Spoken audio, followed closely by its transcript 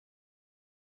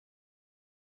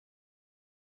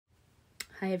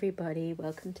Hi everybody,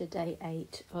 welcome to day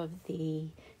 8 of the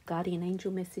Guardian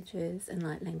Angel Messages and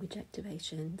Light Language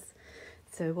Activations.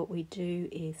 So what we do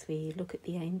is we look at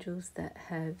the angels that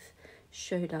have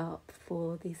showed up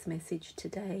for this message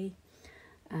today.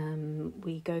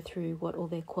 We go through what all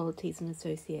their qualities and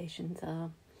associations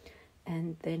are,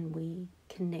 and then we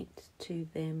connect to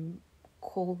them,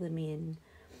 call them in,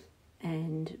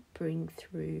 and bring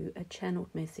through a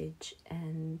channeled message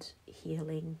and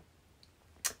healing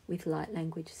with light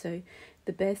language. So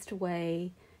the best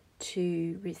way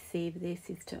to receive this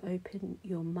is to open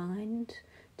your mind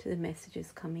to the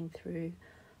messages coming through,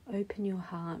 open your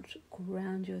heart,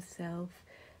 ground yourself,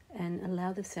 and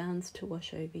allow the sounds to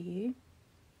wash over you.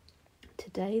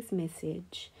 Today's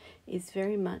message is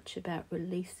very much about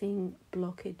releasing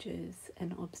blockages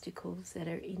and obstacles that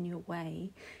are in your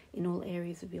way in all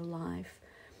areas of your life.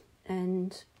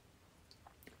 And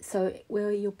so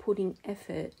where you're putting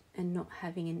effort and not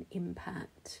having an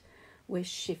impact, we're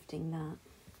shifting that.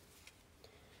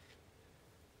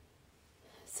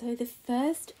 So the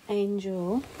first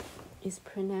angel is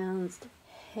pronounced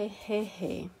He He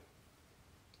He.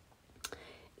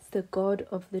 It's the God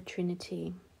of the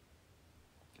Trinity.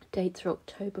 Dates are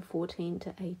October 14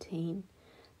 to 18.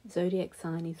 Zodiac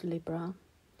sign is Libra.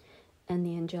 And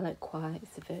the angelic choir is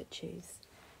the Virtues.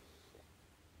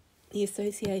 The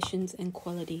associations and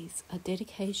qualities are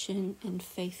dedication and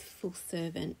faithful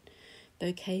servant,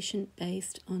 vocation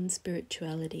based on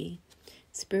spirituality,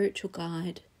 spiritual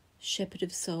guide, shepherd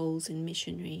of souls and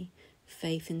missionary,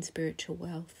 faith and spiritual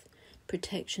wealth,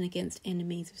 protection against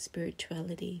enemies of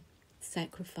spirituality,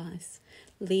 sacrifice,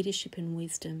 leadership and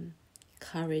wisdom,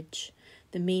 courage,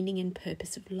 the meaning and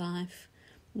purpose of life,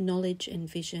 knowledge and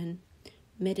vision,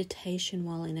 meditation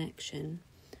while in action,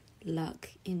 luck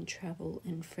in travel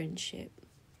and friendship.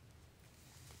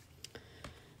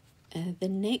 The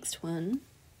next one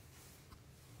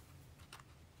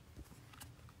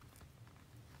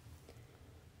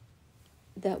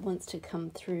that wants to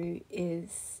come through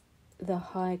is the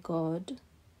High God,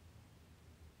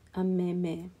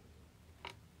 Ameme.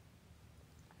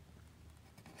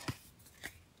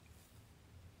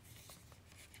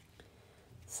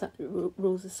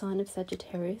 Rules the sign of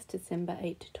Sagittarius, December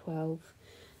 8 to 12.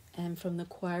 And from the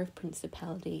Choir of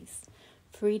Principalities,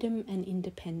 freedom and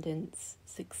independence,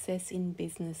 success in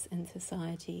business and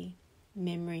society,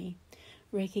 memory,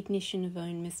 recognition of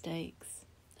own mistakes,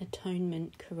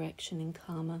 atonement, correction and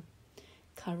karma,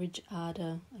 courage,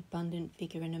 ardour, abundant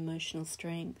vigour and emotional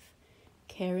strength,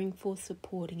 caring for,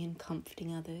 supporting and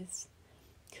comforting others,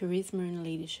 charisma and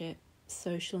leadership,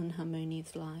 social and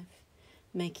harmonious life,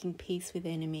 making peace with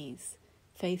enemies,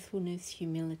 faithfulness,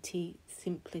 humility,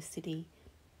 simplicity,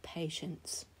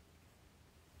 patience.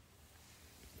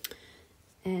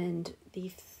 And the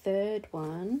third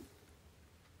one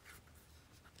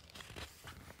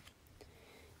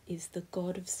is the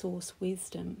God of Source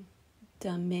Wisdom,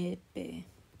 Damebe.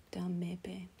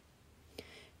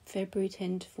 February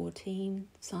 10 to 14,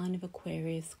 sign of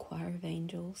Aquarius, choir of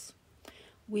angels.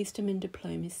 Wisdom and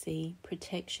diplomacy,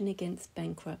 protection against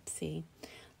bankruptcy,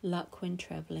 luck when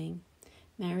travelling,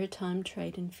 maritime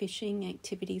trade and fishing,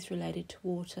 activities related to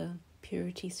water,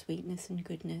 purity, sweetness and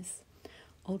goodness,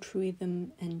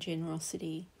 altruism and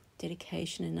generosity,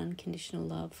 dedication and unconditional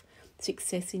love,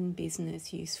 success in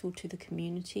business, useful to the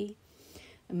community,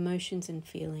 emotions and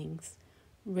feelings,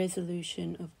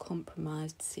 resolution of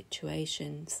compromised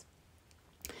situations.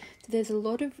 So there's a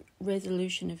lot of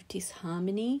resolution of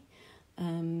disharmony,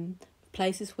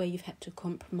 places where you've had to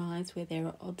compromise, where there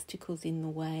are obstacles in the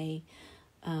way,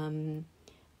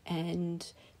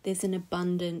 and there's an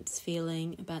abundance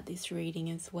feeling about this reading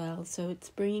as well. So it's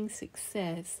bringing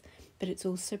success, but it's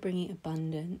also bringing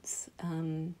abundance.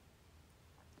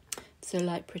 So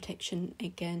like protection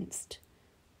against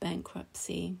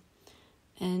bankruptcy.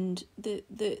 And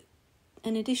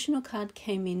an additional card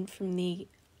came in from the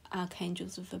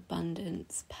Archangels of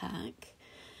Abundance pack.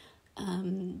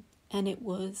 And it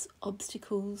was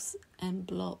obstacles and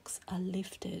blocks are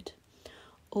lifted.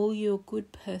 All your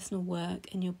good personal work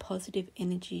and your positive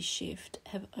energy shift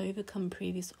have overcome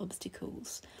previous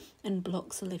obstacles and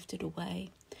blocks are lifted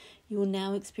away. You will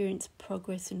now experience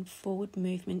progress and forward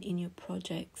movement in your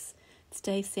projects.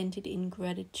 Stay centered in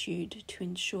gratitude to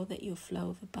ensure that your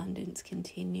flow of abundance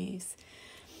continues.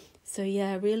 So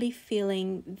yeah, really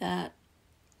feeling that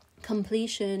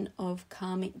completion of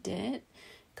karmic debt,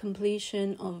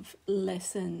 completion of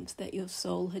lessons that your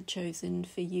soul had chosen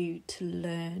for you to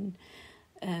learn,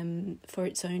 for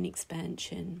its own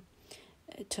expansion.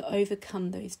 To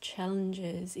overcome those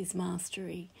challenges is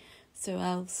mastery. So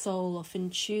our soul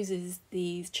often chooses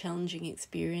these challenging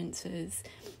experiences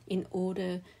in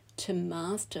order to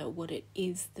master what it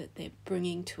is that they're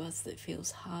bringing to us that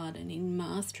feels hard, and in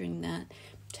mastering that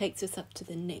takes us up to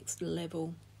the next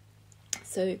level.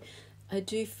 So I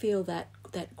do feel that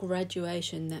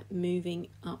graduation, that moving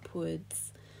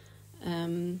upwards,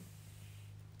 and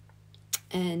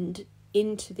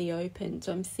into the open.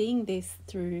 So I'm seeing this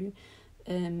through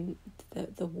the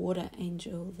water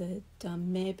angel, the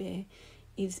Damebe,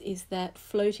 is that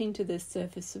floating to the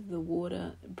surface of the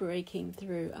water, breaking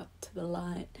through up to the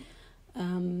light.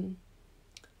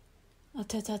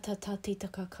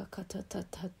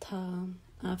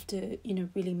 After,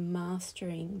 really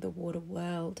mastering the water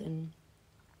world and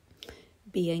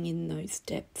being in those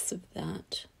depths of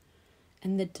that,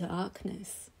 and the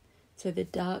darkness. So the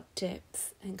dark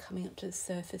depths and coming up to the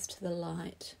surface, to the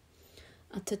light.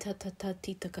 And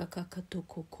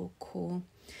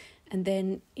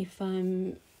then if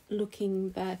I'm looking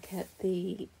back at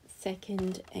the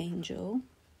second angel,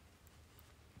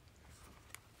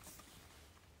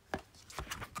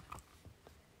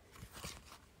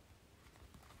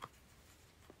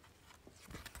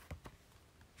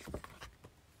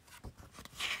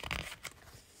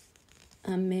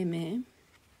 Meme,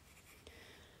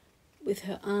 with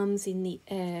her arms in the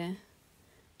air,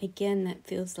 again that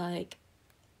feels like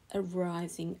a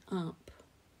rising up.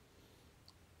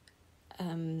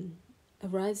 A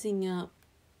rising up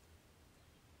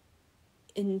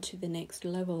into the next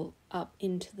level, up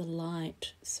into the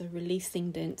light, so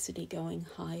releasing density, going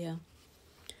higher.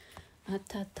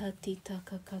 Akatata tita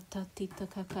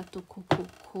kakatako,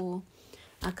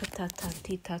 akatata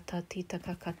tita kakatako,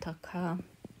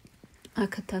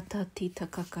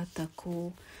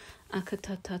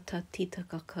 akatata tita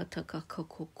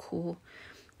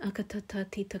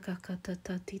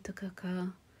kakatata tita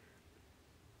kaka.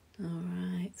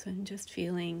 Alright, so I'm just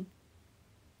feeling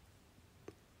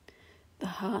the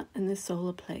heart and the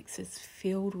solar plexus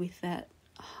filled with that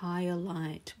higher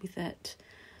light, with that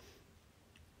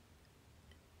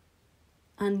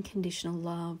unconditional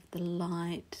love, the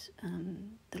light,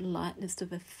 the lightness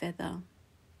of a feather.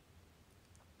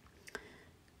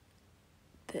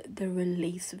 The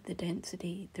release of the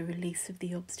density, the release of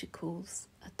the obstacles.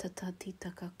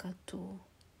 Atatatita kakato.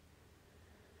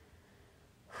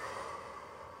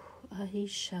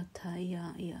 Aisha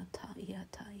taya yata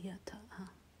yata yata.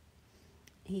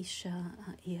 Isha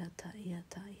yata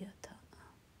yata yata.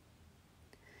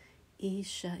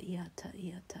 Isha yata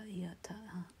yata yata.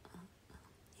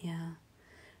 Yeah.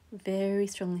 Very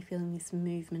strongly feeling this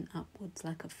movement upwards,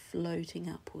 like a floating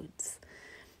upwards.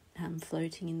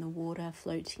 Floating in the water,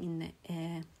 floating in the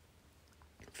air,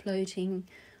 floating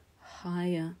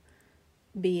higher,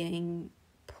 being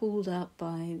pulled up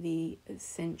by the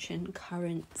ascension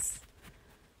currents,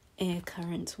 air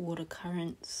currents, water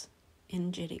currents,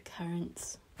 energetic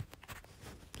currents.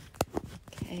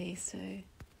 Okay, so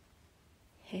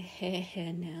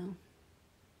hair now.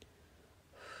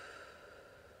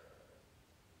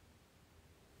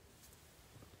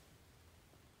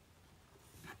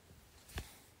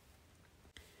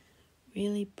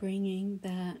 Really bringing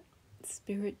that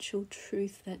spiritual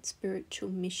truth, that spiritual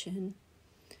mission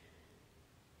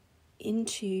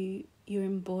into your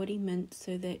embodiment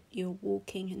so that you're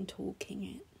walking and talking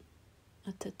it.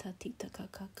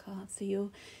 So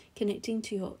you're connecting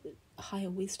to your higher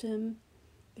wisdom,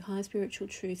 your higher spiritual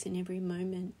truth in every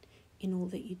moment, in all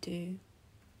that you do.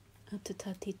 So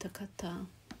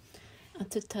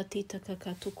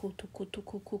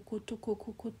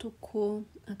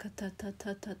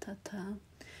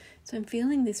I'm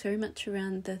feeling this very much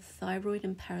around the thyroid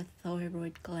and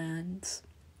parathyroid glands.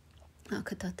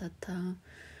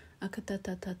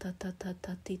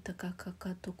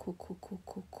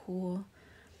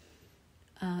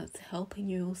 It's helping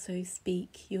you also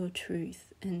speak your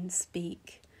truth and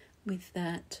speak with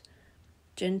that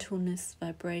gentleness,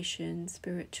 vibration,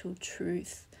 spiritual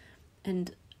truth,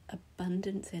 and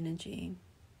abundance energy.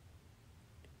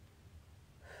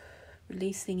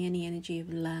 Releasing any energy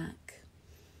of lack,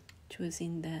 which was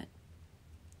in that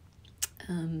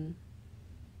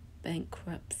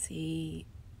bankruptcy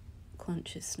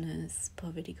consciousness,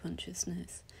 poverty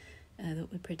consciousness that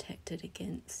we're protected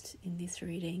against in this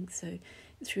reading. So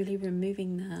it's really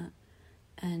removing that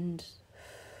and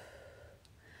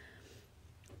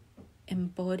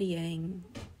embodying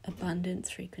abundance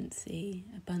frequency,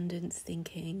 abundance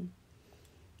thinking,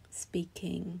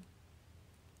 speaking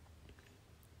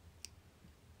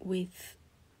with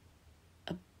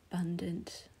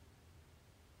abundant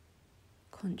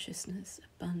consciousness,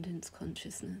 abundance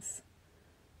consciousness.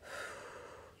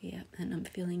 Yeah, and I'm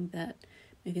feeling that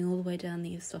moving all the way down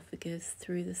the esophagus,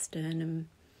 through the sternum,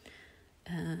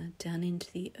 down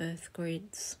into the earth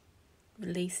grids,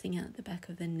 releasing out the back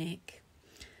of the neck.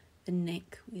 The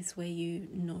neck is where you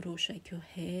nod or shake your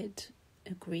head,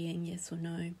 agreeing yes or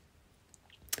no.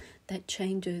 That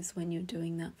changes when you're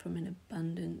doing that from an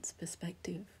abundance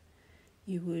perspective.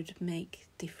 You would make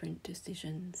different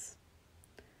decisions.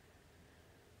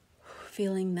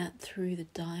 Feeling that through the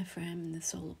diaphragm and the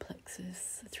solar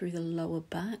plexus, through the lower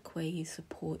back where you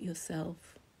support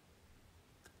yourself,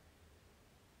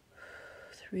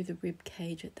 through the rib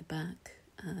cage at the back,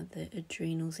 the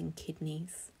adrenals and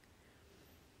kidneys.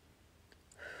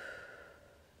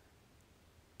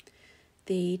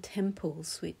 The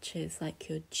temples, which is like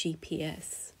your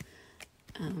GPS,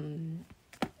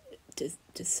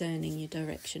 discerning your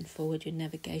direction forward, your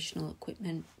navigational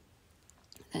equipment,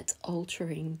 that's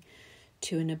altering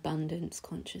to an abundance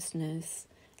consciousness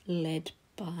led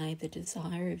by the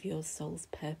desire of your soul's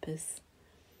purpose.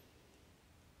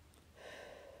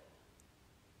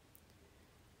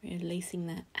 Releasing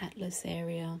that atlas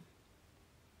area.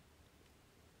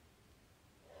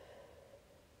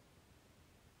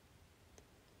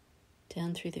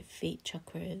 Down through the feet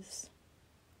chakras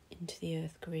into the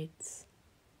earth grids.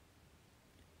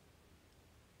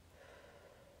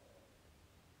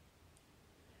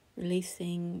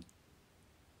 Releasing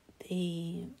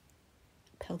the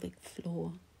pelvic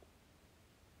floor.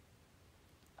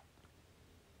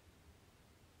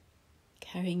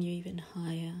 Carrying you even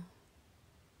higher.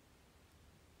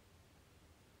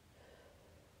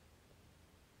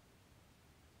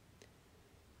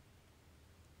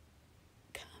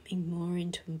 Coming more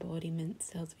into embodiment,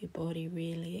 cells of your body,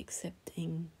 really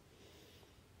accepting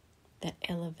that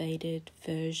elevated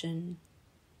version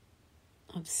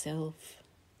of self.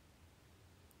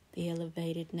 The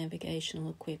elevated navigational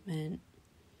equipment,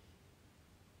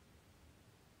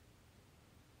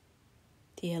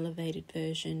 the elevated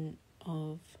version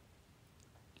of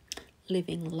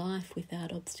living life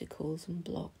without obstacles and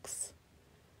blocks.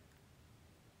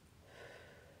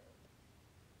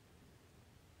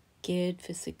 Geared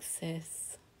for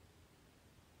success,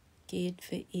 geared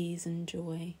for ease and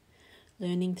joy,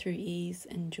 learning through ease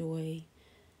and joy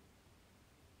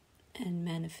and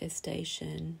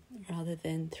manifestation rather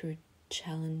than through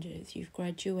challenges. You've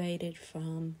graduated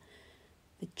from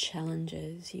the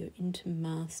challenges. You're into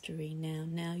mastery now.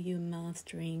 Now you're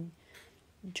mastering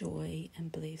joy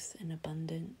and bliss and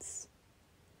abundance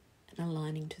and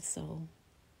aligning to soul.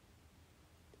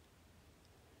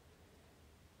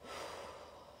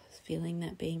 Feeling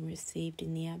that being received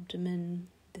in the abdomen,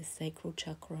 the sacral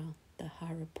chakra, the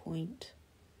hara point,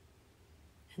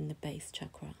 and the base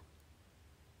chakra.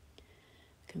 You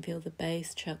can feel the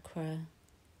base chakra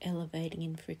elevating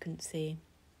in frequency,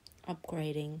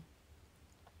 upgrading.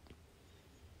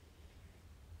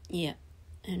 Yeah,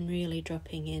 and really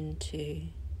dropping into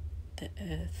the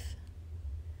earth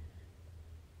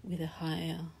with a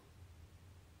higher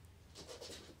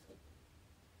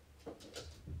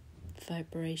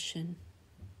vibration.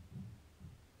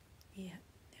 Yeah,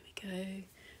 there we go.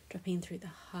 Dropping through the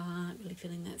heart, really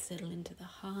feeling that settle into the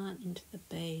heart, into the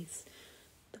base.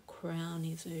 The crown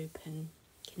is open,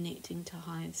 connecting to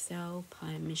higher self,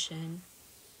 higher mission.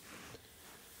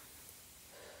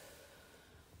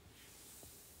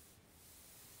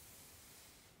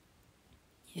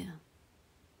 Yeah.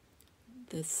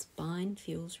 The spine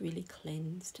feels really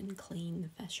cleansed and clean,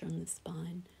 the fascia on the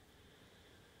spine.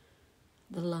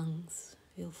 The lungs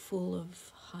feel full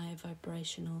of high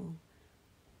vibrational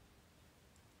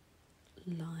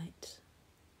light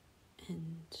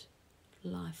and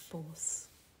life force.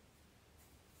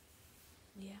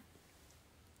 Yeah.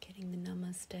 Getting the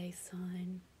namaste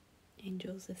sign.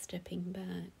 Angels are stepping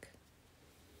back.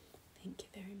 Thank you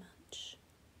very much.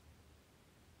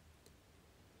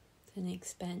 It's an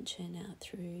expansion out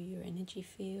through your energy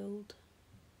field.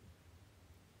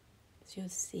 As your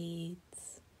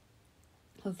seeds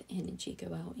of energy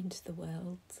go out into the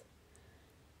world,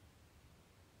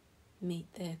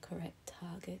 meet their correct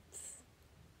targets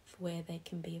for where they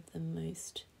can be of the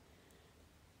most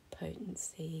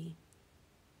potency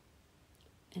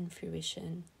and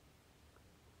fruition.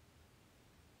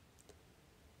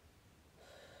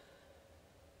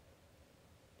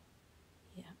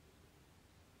 Yeah.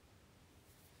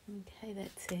 Okay,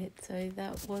 that's it. So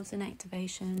that was an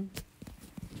activation.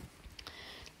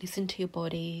 Listen to your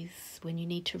bodies when you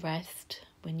need to rest,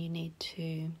 when you need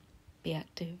to be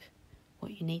active,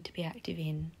 what you need to be active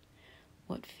in,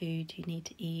 what food you need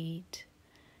to eat.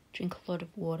 Drink a lot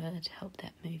of water to help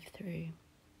that move through.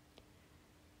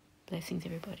 Blessings,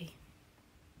 everybody.